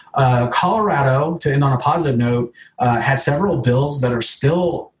 So Colorado, to end on a positive note, has several bills that are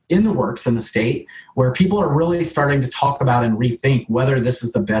still in the works in the state where people are really starting to talk about and rethink whether this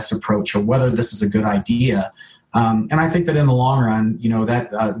is the best approach or whether this is a good idea. And I think that in the long run,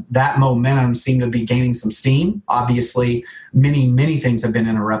 that momentum seemed to be gaining some steam. Obviously, many things have been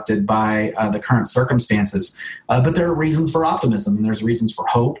interrupted by the current circumstances, but there are reasons for optimism and there's reasons for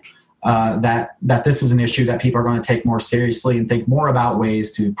hope that this is an issue that people are going to take more seriously and think more about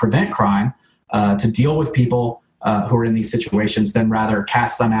ways to prevent crime, to deal with people who are in these situations, than rather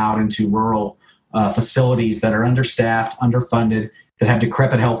cast them out into rural facilities that are understaffed, underfunded, that have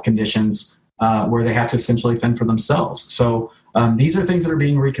decrepit health conditions, where they have to essentially fend for themselves. So these are things that are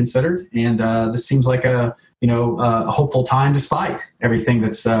being reconsidered, and this seems like a hopeful time despite everything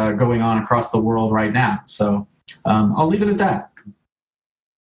that's going on across the world right now. So I'll leave it at that.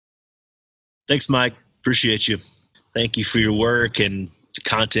 Thanks, Mike. Appreciate you. Thank you for your work and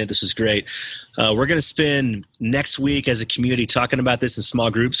content. This is great. We're going to spend next week as a community talking about this in small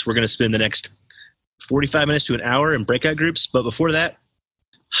groups. We're going to spend the next 45 minutes to an hour in breakout groups. But before that,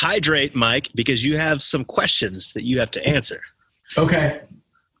 hydrate, Mike, because you have some questions that you have to answer. Okay.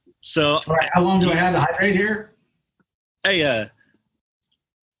 So, all right, how long do I have to hydrate here? Hey,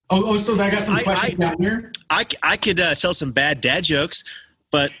 so I got some questions down here. I could tell some bad dad jokes,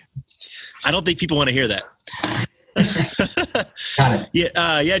 but I don't think people want to hear that. Got it.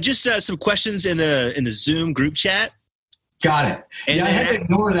 Yeah. Just some questions in the Zoom group chat. Got it. And I had to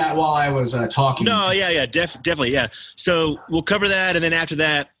ignore that while I was talking. No, definitely, yeah. So we'll cover that, and then after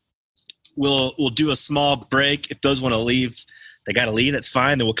that, we'll do a small break. If those want to leave, they got to leave. That's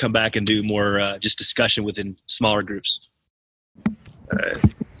fine. Then we'll come back and do more just discussion within smaller groups.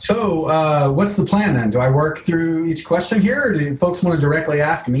 So what's the plan then? Do I work through each question here, or do folks want to directly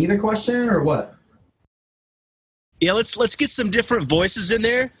ask me the question, or what? Yeah, let's get some different voices in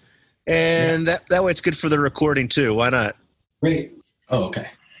there, and that way it's good for the recording too. Why not? Great. Oh, okay.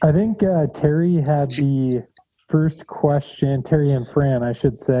 I think Terry had the first question. Terry and Fran, I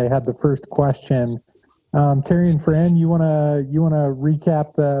should say, had the first question. Terry and Fran, you wanna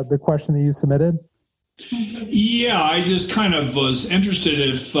recap the question that you submitted? Yeah, I just kind of was interested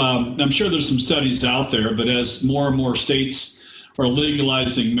if I'm sure there's some studies out there, but as more and more states are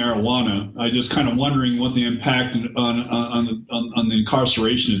legalizing marijuana, I just kind of wondering what the impact on the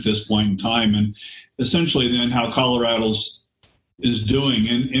incarceration at this point in time, and essentially then how Colorado's is doing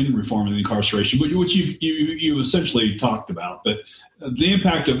in reforming the incarceration, which you essentially talked about. But the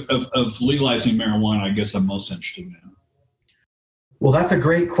impact of legalizing marijuana, I guess I'm most interested in. Well, that's a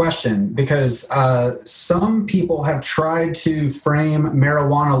great question, because some people have tried to frame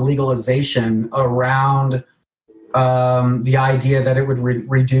marijuana legalization around the idea that it would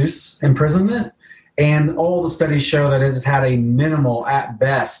reduce imprisonment. And all the studies show that it has had a minimal, at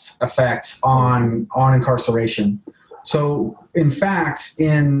best, effect on incarceration. So, in fact,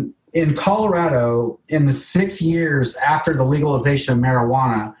 in Colorado, in the 6 years after the legalization of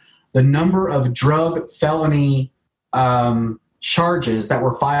marijuana, the number of drug felony charges that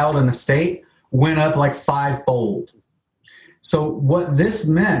were filed in the state went up like 5-fold. So what this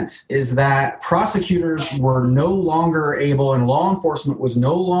meant is that prosecutors were no longer able, and law enforcement was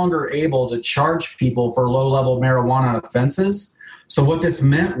no longer able to charge people for low-level marijuana offenses. So what this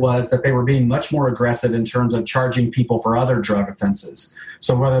meant was that they were being much more aggressive in terms of charging people for other drug offenses.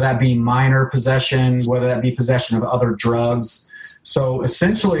 So whether that be minor possession, whether that be possession of other drugs. So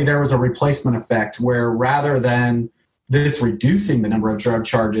essentially there was a replacement effect where rather than this reducing the number of drug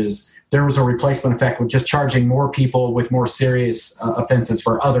charges, there was a replacement effect with just charging more people with more serious offenses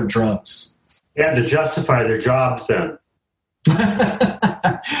for other drugs. Yeah, to justify their jobs then.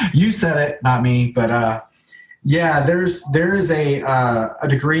 You said it, not me, but yeah, there is a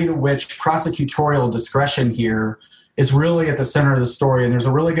degree to which prosecutorial discretion here is really at the center of the story. And there's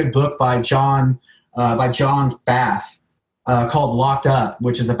a really good book by John Fath called Locked Up,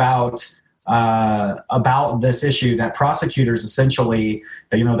 which is about this issue that prosecutors essentially,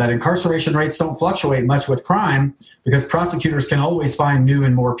 that incarceration rates don't fluctuate much with crime because prosecutors can always find new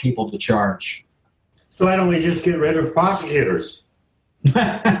and more people to charge. So why don't we just get rid of prosecutors?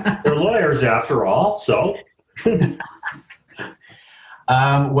 They're lawyers after all, so...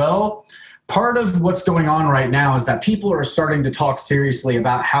 Well, part of what's going on right now is that people are starting to talk seriously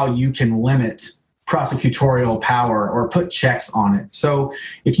about how you can limit prosecutorial power or put checks on it. So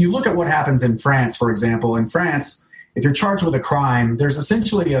if you look at what happens in France, for example, in France, if you're charged with a crime, there's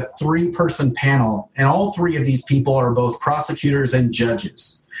essentially a 3-person panel, and all 3 of these people are both prosecutors and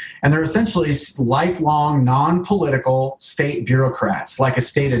judges. And they're essentially lifelong, non-political state bureaucrats, like a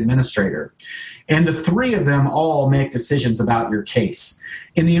state administrator. And the 3 of them all make decisions about your case.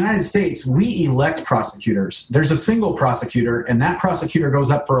 In the United States, we elect prosecutors. There's a single prosecutor, and that prosecutor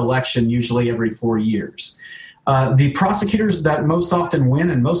goes up for election usually every 4 years. The prosecutors that most often win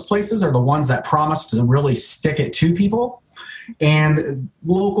in most places are the ones that promise to really stick it to people. And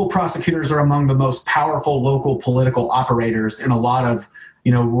local prosecutors are among the most powerful local political operators in a lot of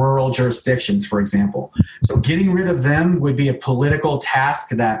rural jurisdictions, for example. So getting rid of them would be a political task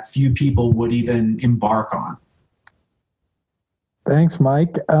that few people would even embark on. Thanks,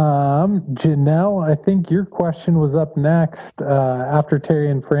 Mike. Janelle, I think your question was up next after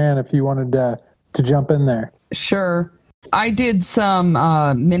Terry and Fran, if you wanted to jump in there. Sure. I did some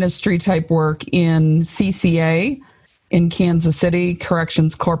ministry type work in CCA in Kansas City,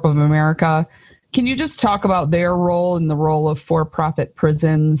 Corrections Corp of America. Can you just talk about their role and the role of for-profit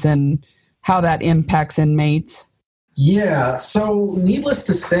prisons and how that impacts inmates? Yeah, so needless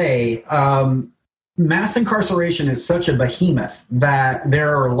to say, mass incarceration is such a behemoth that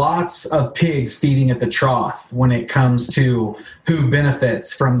there are lots of pigs feeding at the trough when it comes to who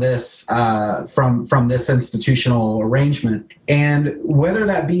benefits from this from this institutional arrangement. And whether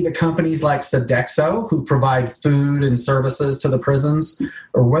that be the companies like Sodexo, who provide food and services to the prisons,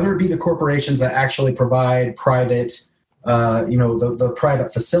 or whether it be the corporations that actually provide private, the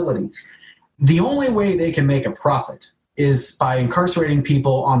private facilities, the only way they can make a profit is by incarcerating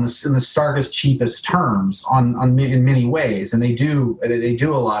people in the starkest, cheapest terms in many ways, and they do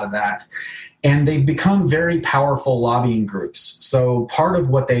a lot of that. And they've become very powerful lobbying groups. So part of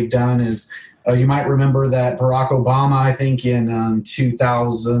what they've done is, you might remember that Barack Obama, I think in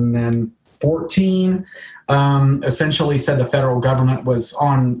 2014, essentially said the federal government was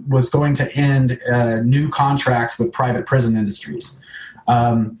going to end new contracts with private prison industries.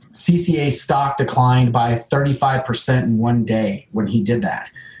 CCA stock declined by 35% in one day when he did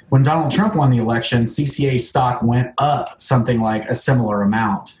that. When Donald Trump won the election, CCA stock went up something like a similar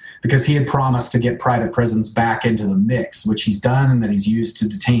amount because he had promised to get private prisons back into the mix, which he's done and that he's used to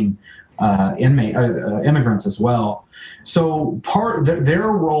detain immigrants as well. So their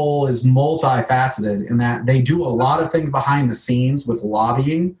role is multifaceted in that they do a lot of things behind the scenes with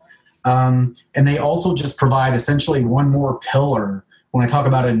lobbying, and they also just provide essentially one more pillar. When I talk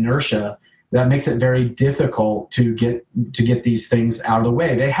about inertia, that makes it very difficult to get these things out of the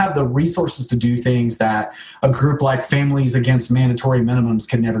way. They have the resources to do things that a group like Families Against Mandatory Minimums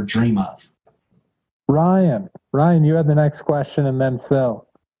can never dream of. Ryan, you had the next question, and then Phil,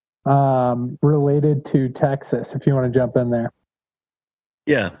 related to Texas, if you want to jump in there.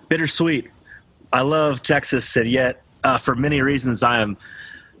 Yeah, bittersweet. I love Texas, and yet for many reasons I am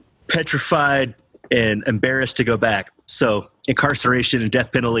petrified and embarrassed to go back. So incarceration and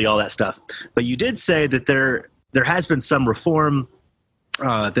death penalty, all that stuff. But you did say that there has been some reform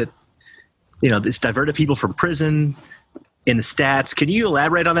that, it's diverted people from prison in the stats. Can you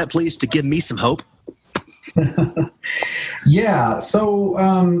elaborate on that, please, to give me some hope? Yeah.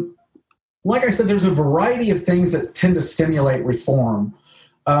 So like I said, there's a variety of things that tend to stimulate reform.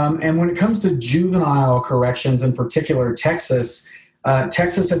 And when it comes to juvenile corrections, in particular, Texas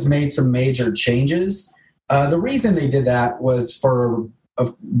has made some major changes. The reason they did that was for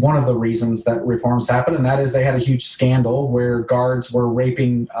one of the reasons that reforms happened, and that is they had a huge scandal where guards were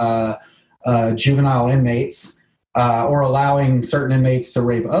raping juvenile inmates. or allowing certain inmates to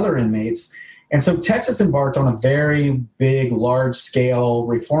rape other inmates. And so Texas embarked on a very big, large-scale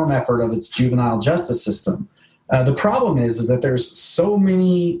reform effort of its juvenile justice system. The problem is that there's so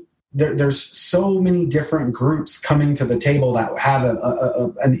many different groups coming to the table that have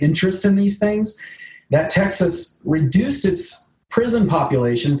an interest in these things, that Texas reduced its prison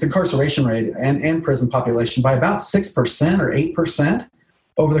population, its incarceration rate and prison population by about 6% or 8%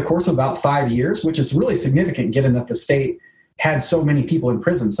 over the course of about 5 years, which is really significant given that the state had so many people in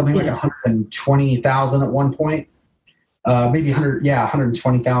prison, something like 120,000 at one point, maybe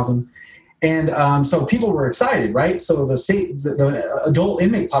 120,000. And so people were excited, right? So the adult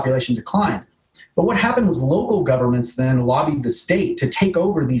inmate population declined. But what happened was local governments then lobbied the state to take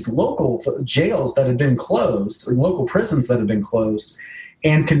over these local jails that had been closed, or local prisons that had been closed,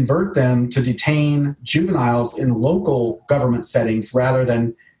 and convert them to detain juveniles in local government settings rather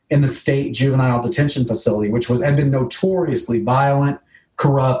than in the state juvenile detention facility, which had been notoriously violent,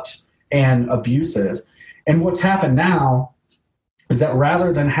 corrupt, and abusive. And what's happened now is that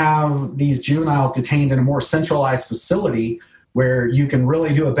rather than have these juveniles detained in a more centralized facility where you can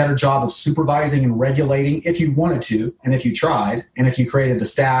really do a better job of supervising and regulating if you wanted to, and if you tried, and if you created the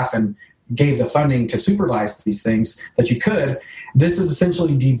staff and gave the funding to supervise these things that you could, this is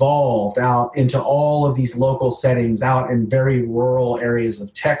essentially devolved out into all of these local settings out in very rural areas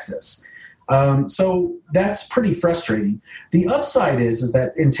of Texas. So that's pretty frustrating. The upside is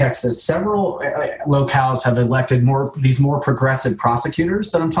that in Texas, several locales have elected these more progressive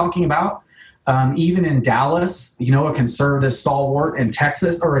prosecutors that I'm talking about. Even in Dallas, a conservative stalwart in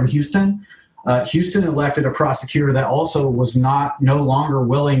Texas or in Houston, Houston elected a prosecutor that also was no longer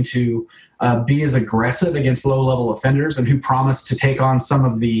willing to be as aggressive against low-level offenders, and who promised to take on some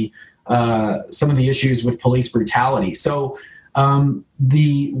of the issues with police brutality. So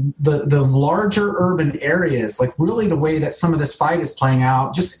the larger urban areas, like really the way that some of this fight is playing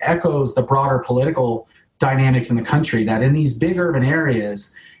out, just echoes the broader political dynamics in the country. That in these big urban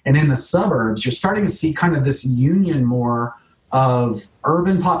areas and in the suburbs, you're starting to see kind of this union more of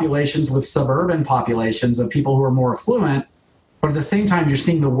urban populations with suburban populations of people who are more affluent. But at the same time, you're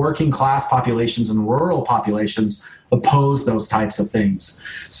seeing the working class populations and rural populations oppose those types of things.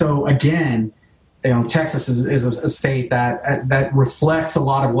 So again, Texas is a state that reflects a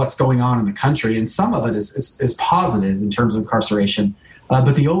lot of what's going on in the country, and some of it is positive in terms of incarceration.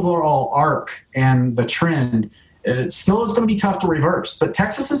 But the overall arc and the trend still is going to be tough to reverse. But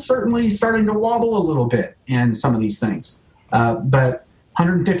Texas is certainly starting to wobble a little bit in some of these things. But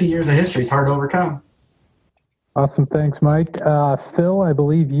 150 years of history is hard to overcome. Awesome. Thanks, Mike. Phil, I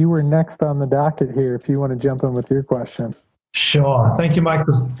believe you were next on the docket here if you want to jump in with your question. Sure. Thank you, Mike,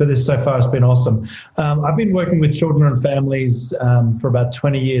 for this so far. It's been awesome. I've been working with children and families for about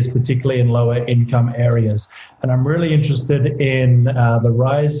 20 years, particularly in lower income areas. And I'm really interested in the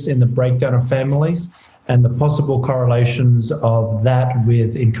rise in the breakdown of families and the possible correlations of that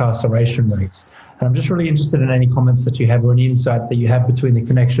with incarceration rates. And I'm just really interested in any comments that you have or any insight that you have between the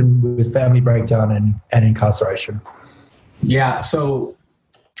connection with family breakdown and incarceration. Yeah, so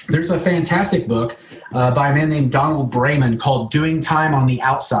there's a fantastic book by a man named Donald Brayman called Doing Time on the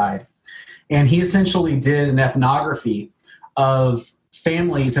Outside. And he essentially did an ethnography of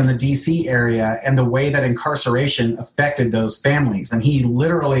families in the D.C. area and the way that incarceration affected those families. And he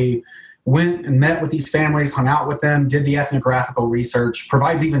literally went and met with these families, hung out with them, did the ethnographical research,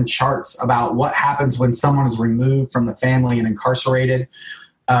 provides even charts about what happens when someone is removed from the family and incarcerated,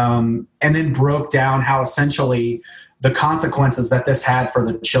 and then broke down how essentially the consequences that this had for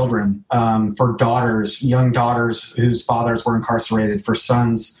the children, for daughters, young daughters whose fathers were incarcerated, for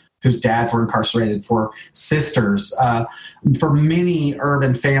sons whose dads were incarcerated, for sisters. For many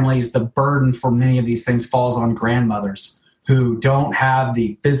urban families, the burden for many of these things falls on grandmothers who don't have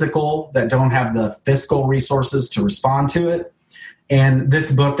the fiscal resources to respond to it. And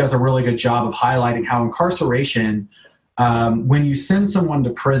this book does a really good job of highlighting how incarceration, when you send someone to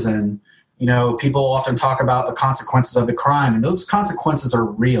prison, people often talk about the consequences of the crime, and those consequences are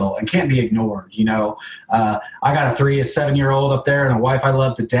real and can't be ignored. I got a 7-year-old up there and a wife I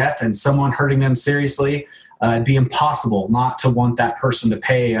love to death, and someone hurting them seriously, it'd be impossible not to want that person to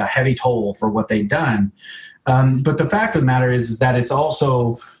pay a heavy toll for what they've done. But the fact of the matter is that it's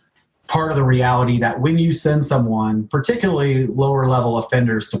also part of the reality that when you send someone, particularly lower level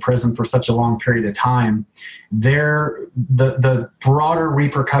offenders, to prison for such a long period of time, the broader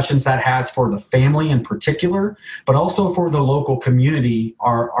repercussions that has for the family in particular, but also for the local community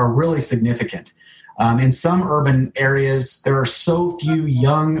are really significant. In some urban areas, there are so few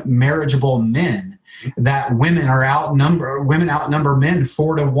young marriageable men that women outnumber men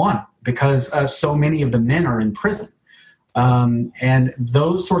 4-1 because so many of the men are in prison. And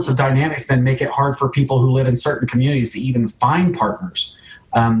those sorts of dynamics then make it hard for people who live in certain communities to even find partners,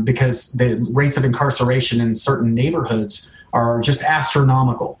 because the rates of incarceration in certain neighborhoods are just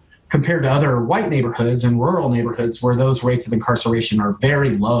astronomical compared to other white neighborhoods and rural neighborhoods where those rates of incarceration are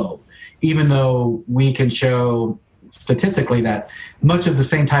very low, even though we can show statistically that much of the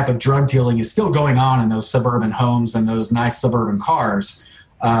same type of drug dealing is still going on in those suburban homes and those nice suburban cars.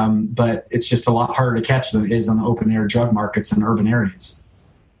 But it's just a lot harder to catch than it is on the open air drug markets in urban areas.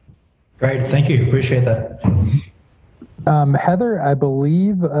 Great. Thank you. Appreciate that. Heather, I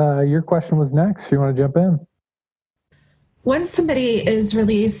believe your question was next. You want to jump in? When somebody is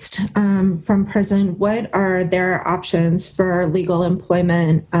released from prison, what are their options for legal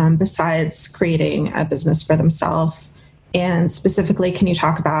employment besides creating a business for themselves? And specifically, can you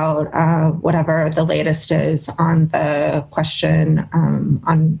talk about whatever the latest is on the question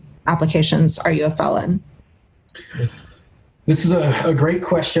on applications? Are you a felon? This is a great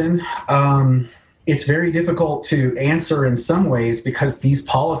question. It's very difficult to answer in some ways because these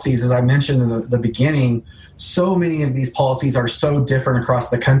policies, as I mentioned in the beginning, so many of these policies are so different across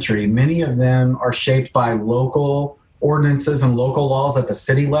the country. Many of them are shaped by local ordinances and local laws at the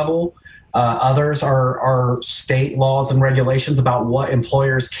city level. Others are state laws and regulations about what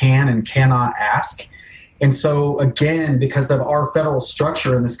employers can and cannot ask. And so, again, because of our federal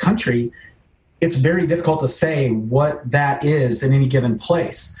structure in this country, it's very difficult to say what that is in any given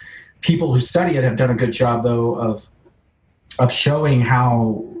place. People who study it have done a good job, though, of showing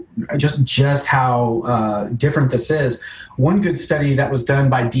how just how different this is. One good study that was done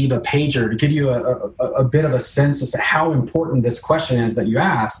by Diva Pager, to give you a bit of a sense as to how important this question is that you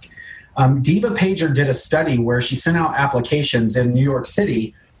ask. Diva Pager did a study where she sent out applications in New York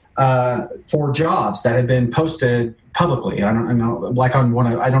City for jobs that had been posted publicly. I don't know, like on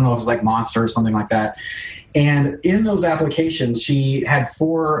I don't know if it's like Monster or something like that. And in those applications, she had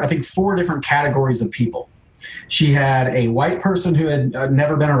four different categories of people. She had a white person who had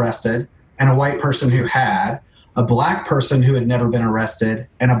never been arrested, and a white person who had, a black person who had never been arrested,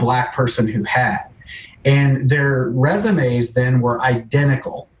 and a black person who had. And their resumes then were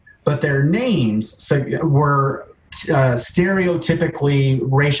identical, but their names were stereotypically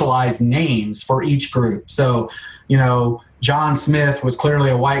racialized names for each group. So, John Smith was clearly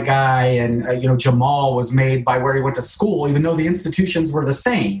a white guy, and Jamal was made by where he went to school, even though the institutions were the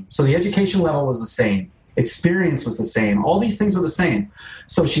same. So the education level was the same. Experience was the same. All these things were the same.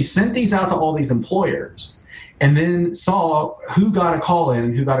 So she sent these out to all these employers and then saw who got a call in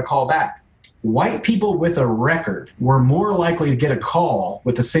and who got a call back. White people with a record were more likely to get a call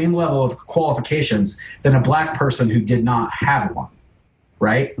with the same level of qualifications than a black person who did not have one,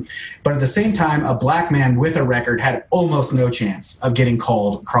 right? But at the same time, a black man with a record had almost no chance of getting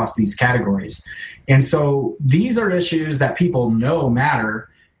called across these categories. And so these are issues that people know matter.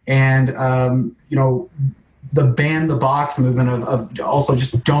 And, the ban the box movement of also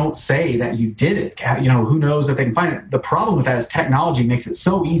just don't say that you did it. Who knows if they can find it. The problem with that is technology makes it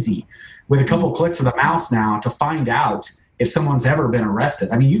so easy with a couple clicks of the mouse now to find out if someone's ever been arrested.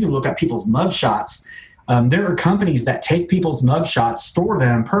 I mean, you can look at people's mugshots. There are companies that take people's mugshots, store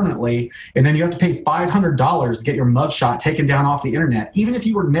them permanently, and then you have to pay $500 to get your mugshot taken down off the internet, even if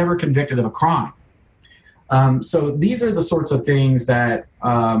you were never convicted of a crime. So these are the sorts of things that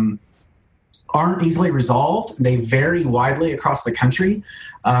aren't easily resolved. They vary widely across the country,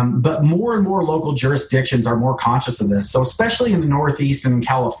 but more and more local jurisdictions are more conscious of this. So especially in the Northeast and in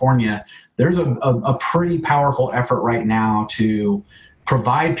California, there's a pretty powerful effort right now to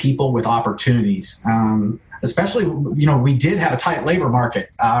provide people with opportunities. Especially, we did have a tight labor market,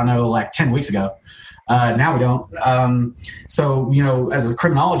 like 10 weeks ago. Now we don't. So, as a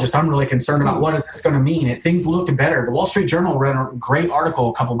criminologist, I'm really concerned about what is this going to mean. Things looked better. The Wall Street Journal ran a great article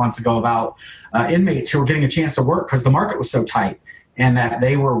a couple months ago about inmates who were getting a chance to work because the market was so tight and that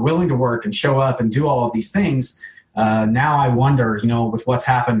they were willing to work and show up and do all of these things. Now I wonder, with what's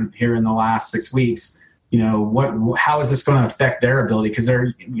happened here in the last 6 weeks, how is this going to affect their ability? Because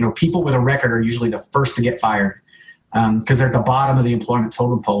they're, people with a record are usually the first to get fired. Because they're at the bottom of the employment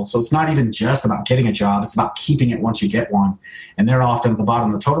totem pole. So it's not even just about getting a job. It's about keeping it once you get one. And they're often at the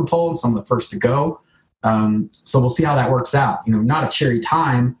bottom of the totem pole and some of the first to go. So we'll see how that works out. Not a cheery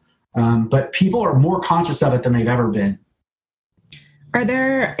time, but people are more conscious of it than they've ever been. Are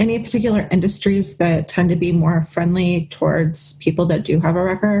there any particular industries that tend to be more friendly towards people that do have a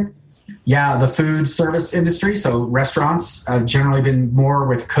record? Yeah, the food service industry. So restaurants have generally been more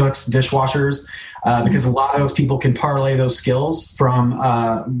with cooks, dishwashers, because a lot of those people can parlay those skills from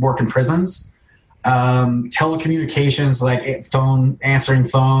work in prisons. telecommunications, like answering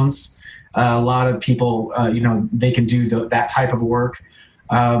phones. A lot of people, they can do that type of work.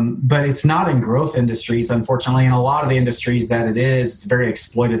 But it's not in growth industries, unfortunately. And a lot of the industries that it is, it's very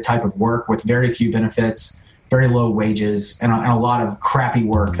exploitative type of work with very few benefits, very low wages, and a lot of crappy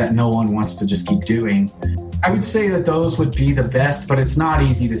work that no one wants to just keep doing. I would say that those would be the best, but it's not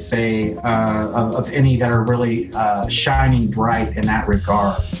easy to say of any that are really shining bright in that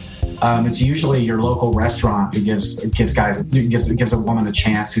regard. It's usually your local restaurant who gives a woman a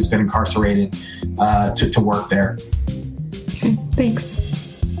chance who's been incarcerated to work there. Okay, thanks.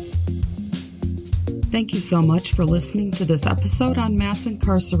 Thank you so much for listening to this episode on mass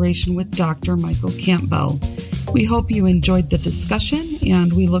incarceration with Dr. Michael Campbell. We hope you enjoyed the discussion,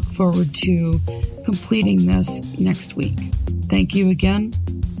 and we look forward to completing this next week. Thank you again.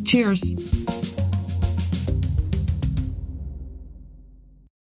 Cheers.